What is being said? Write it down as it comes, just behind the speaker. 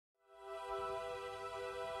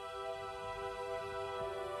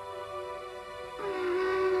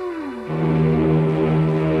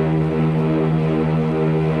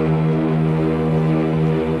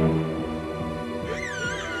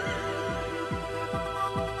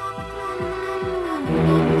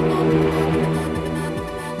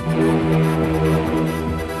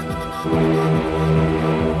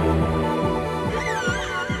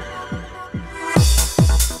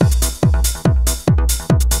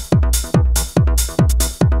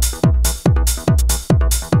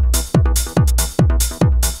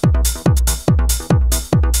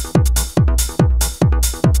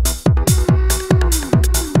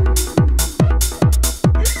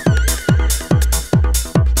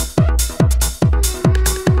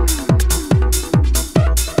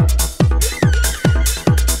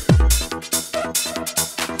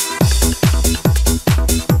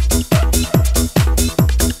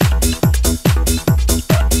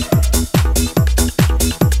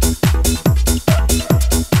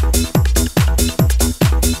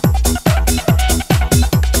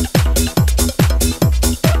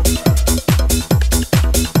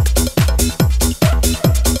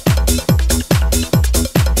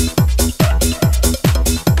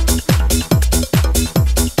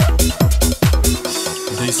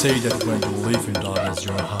Say that when you live in darkness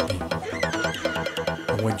you're happy,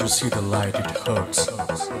 and when you see the light it hurts,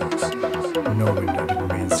 knowing that it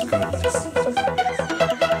means goodness.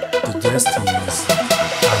 The destiny is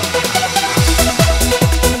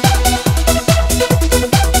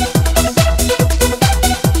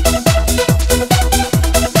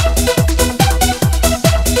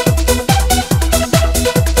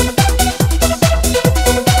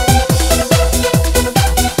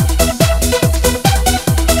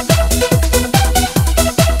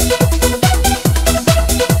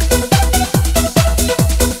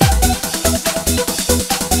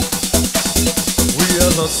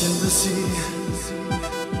in the sea.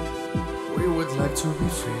 We would like to be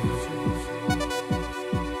free.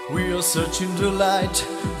 We are searching the light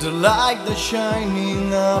that's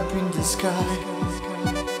shining up in the sky.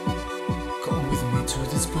 Come with me to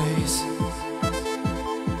this place,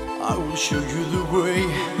 I will show you the way.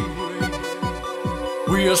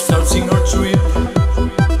 We are starting our trip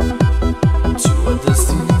to a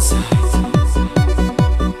destination.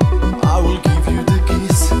 I will give you the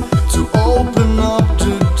keys to open up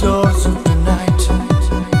the doors of the night.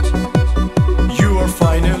 You are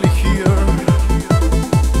finally here,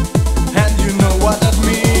 and you know what that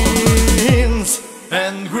means.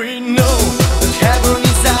 And we know that heaven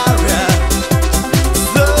is area,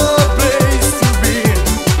 the place to be.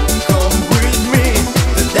 Come with me,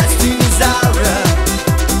 the destiny is area,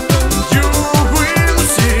 and you will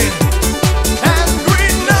see. And we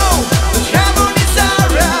know that heaven is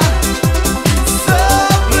area, the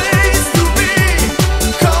place to be.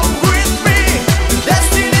 Come with me, the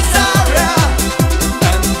destiny is area,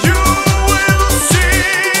 and you will see.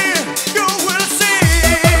 You will see.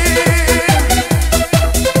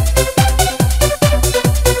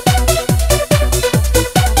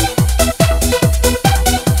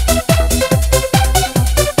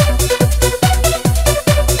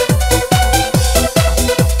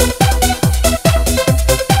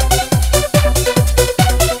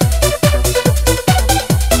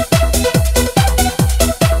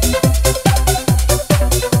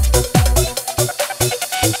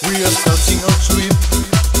 We are starting our trip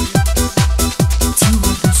to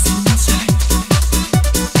a destination.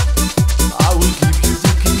 I will give you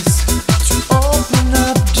the keys to open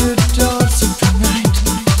up the doors of the night.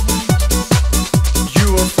 You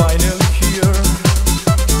are finally here,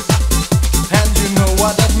 and you know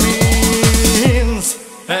what that means.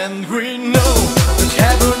 And we know that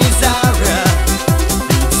heaven is area,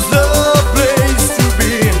 it's the place to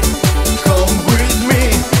be. Come with me,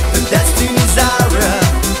 the destiny is area,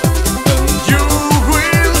 and you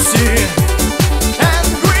will see. And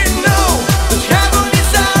we know that heaven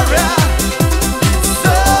is area, it's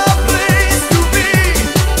the place to be.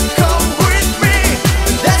 Come with me,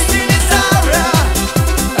 the destiny is area,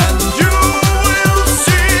 and you will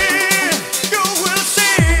see. You will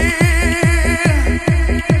see.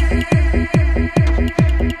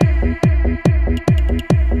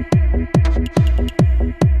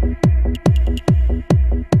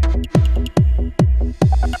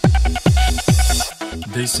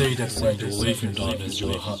 They say that when you live in darkness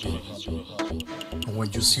you're happy, and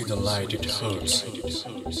when you see the light it hurts,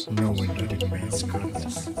 knowing that it means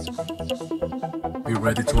goodness. Be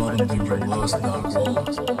ready to abandon your lost dark world,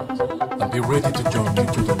 and be ready to journey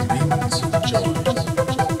to the limits of joy.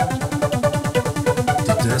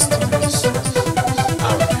 The destiny is area.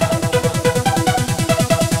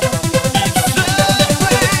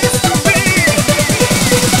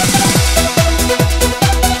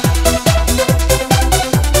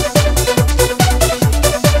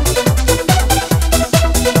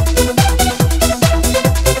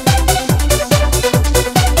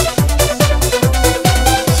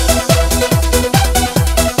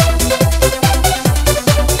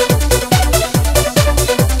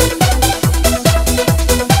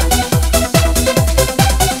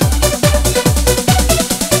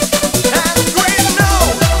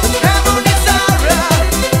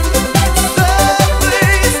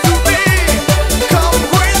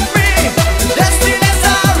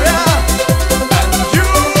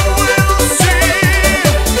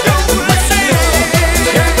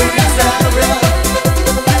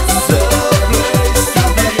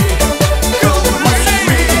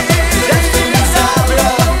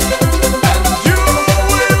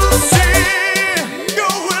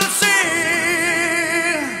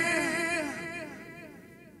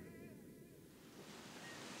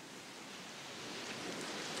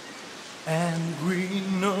 and we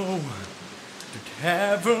know that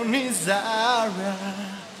heaven is Area.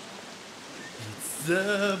 It's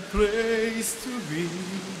the place to be.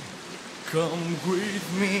 Come with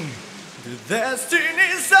me, the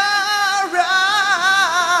destiny's Area,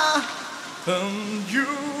 and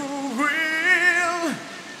you will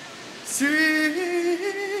see.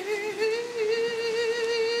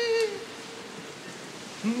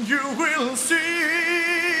 You will see.